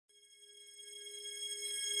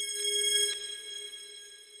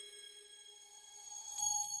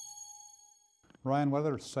Ryan, what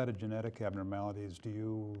other cytogenetic abnormalities do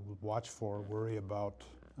you watch for, worry about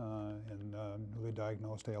in newly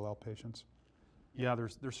diagnosed ALL patients? Yeah,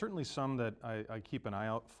 there's certainly some that I keep an eye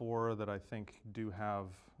out for that I think do have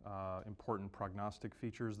important prognostic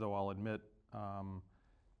features, though I'll admit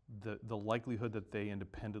the likelihood that they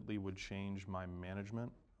independently would change my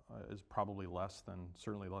management is probably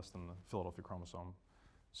certainly less than the Philadelphia chromosome.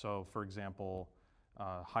 So for example,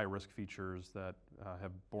 high risk features that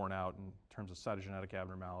have borne out in terms of cytogenetic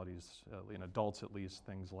abnormalities, in adults at least,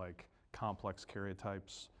 things like complex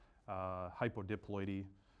karyotypes, hypodiploidy,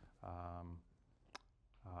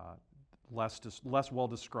 less well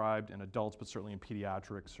described in adults, but certainly in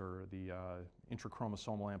pediatrics, or the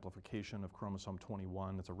intrachromosomal amplification of chromosome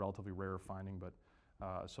 21. It's a relatively rare finding, but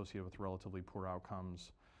associated with relatively poor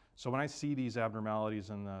outcomes. So when I see these abnormalities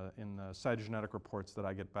in the cytogenetic reports that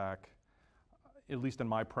I get back, at least in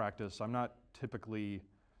my practice, I'm not typically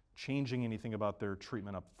changing anything about their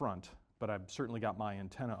treatment up front, but I've certainly got my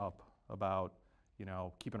antenna up about,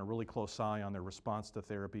 keeping a really close eye on their response to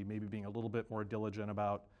therapy, maybe being a little bit more diligent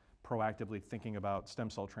about proactively thinking about stem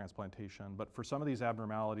cell transplantation. But for some of these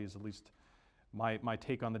abnormalities, at least my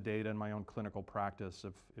take on the data in my own clinical practice,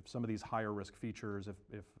 if some of these higher risk features,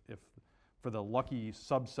 if for the lucky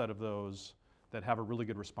subset of those that have a really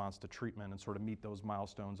good response to treatment and sort of meet those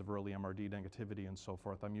milestones of early MRD negativity and so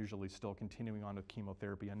forth, I'm usually still continuing on with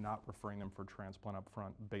chemotherapy and not referring them for transplant up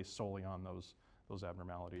front based solely on those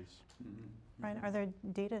abnormalities. Mm-hmm. Ryan, are there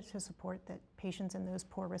data to support that patients in those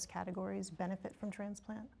poor risk categories benefit from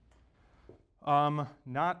transplant?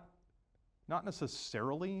 Not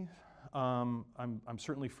necessarily. I'm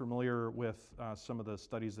certainly familiar with some of the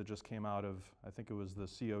studies that just came out of, I think it was the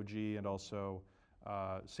COG and also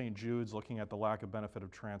St. Jude's, looking at the lack of benefit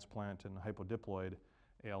of transplant in hypodiploid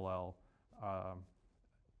ALL.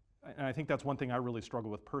 And I think that's one thing I really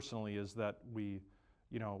struggle with personally, is that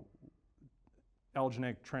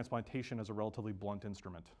allogeneic transplantation is a relatively blunt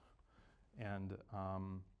instrument. And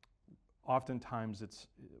oftentimes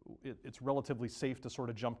it's relatively safe to sort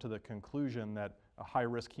of jump to the conclusion that a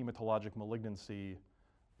high-risk hematologic malignancy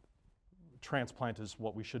transplant is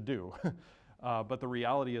what we should do. But the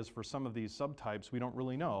reality is, for some of these subtypes, we don't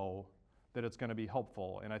really know that it's going to be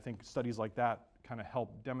helpful. And I think studies like that kind of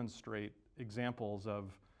help demonstrate examples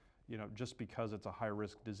of, just because it's a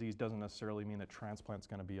high-risk disease doesn't necessarily mean that transplant's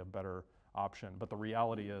going to be a better option. But the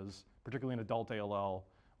reality is, particularly in adult ALL,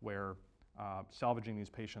 where salvaging these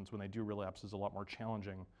patients when they do relapse is a lot more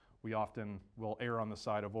challenging, we often will err on the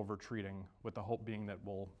side of over-treating, with the hope being that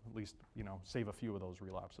we'll at least save a few of those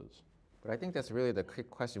relapses. But I think that's really the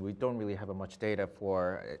quick question. We don't really have much data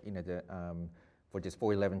for for this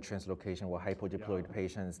 411 translocation or hypodiploid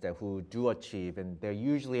patients who do achieve, and they're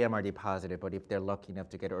usually MRD positive, but if they're lucky enough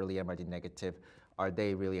to get early MRD negative, are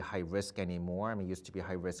they really high risk anymore? I mean, it used to be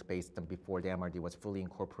high risk based on before the MRD was fully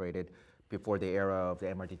incorporated, before the era of the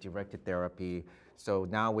MRD-directed therapy. So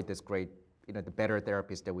now with this great, the better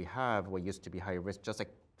therapies that we have, what used to be high risk, just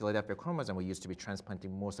like Philadelphia chromosome, we used to be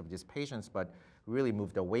transplanting most of these patients, but really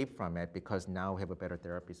moved away from it because now we have a better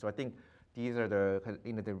therapy. So I think these are the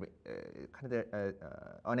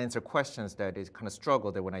unanswered questions that is kind of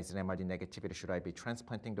struggle that when I say MRD negativity, should I be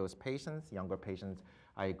transplanting those patients, younger patients?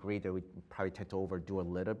 I agree that we probably tend to overdo a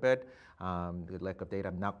little bit. The lack of data,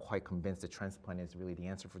 I'm not quite convinced that transplant is really the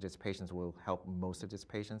answer for these patients, will help most of these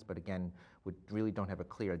patients. But again, we really don't have a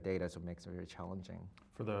clear data, so it makes it very challenging.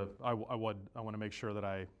 I want to make sure that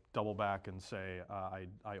I double back and say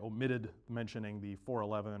I omitted mentioning the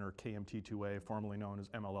 411 or KMT2A, formerly known as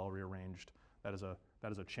MLL rearranged. That is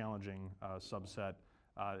a challenging subset.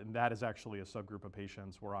 And that is actually a subgroup of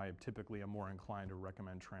patients where I typically am more inclined to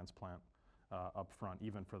recommend transplant up front,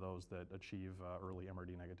 even for those that achieve early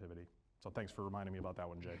MRD negativity. So thanks for reminding me about that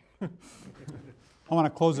one, Jay. I want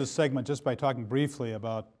to close this segment just by talking briefly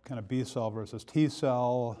about kind of B cell versus T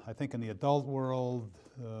cell. I think in the adult world,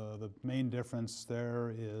 the main difference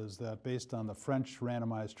there is that based on the French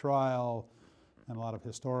randomized trial and a lot of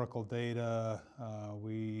historical data,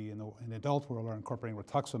 we in the adult world are incorporating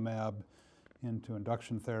rituximab into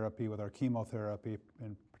induction therapy with our chemotherapy,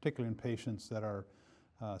 and particularly in patients that are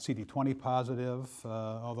CD20 positive,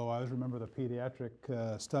 although I always remember the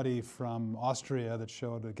pediatric study from Austria that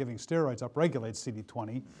showed that giving steroids upregulates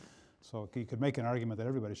CD20. So you could make an argument that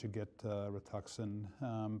everybody should get Rituxan,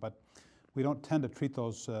 but we don't tend to treat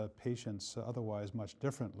those patients otherwise much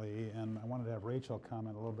differently. And I wanted to have Rachel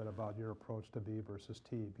comment a little bit about your approach to B versus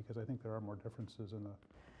T, because I think there are more differences in the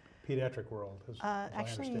pediatric world, as I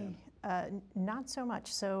understand. Not so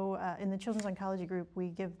much. So in the Children's Oncology Group, we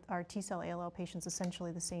give our T-cell ALL patients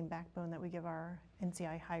essentially the same backbone that we give our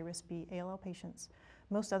NCI high-risk B ALL patients.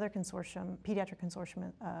 most other pediatric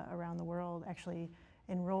consortium around the world actually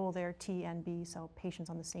enroll their T and B cell patients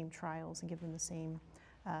on the same trials and give them the same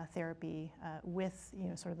therapy with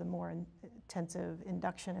sort of the more intensive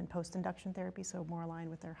induction and post-induction therapy, so more aligned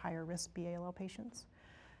with their higher risk BALL patients.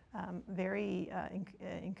 Very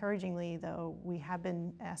encouragingly, though, we have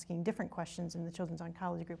been asking different questions in the Children's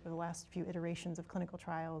Oncology Group over the last few iterations of clinical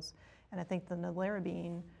trials, and I think the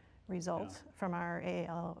nelarabine result from our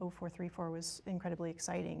AAL0434 was incredibly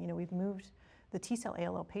exciting. We've moved the T-cell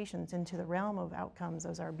ALL patients into the realm of outcomes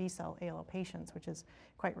as our B-cell ALL patients, which is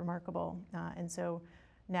quite remarkable. And so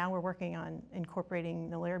now we're working on incorporating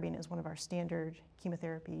nelarabine as one of our standard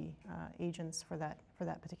chemotherapy agents for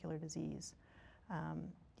that particular disease.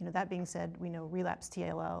 That being said, we know relapsed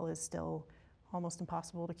TALL is still almost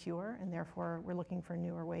impossible to cure, and therefore we're looking for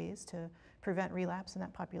newer ways to prevent relapse in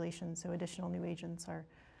that population, so additional new agents are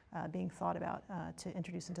being thought about to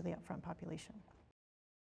introduce into the upfront population.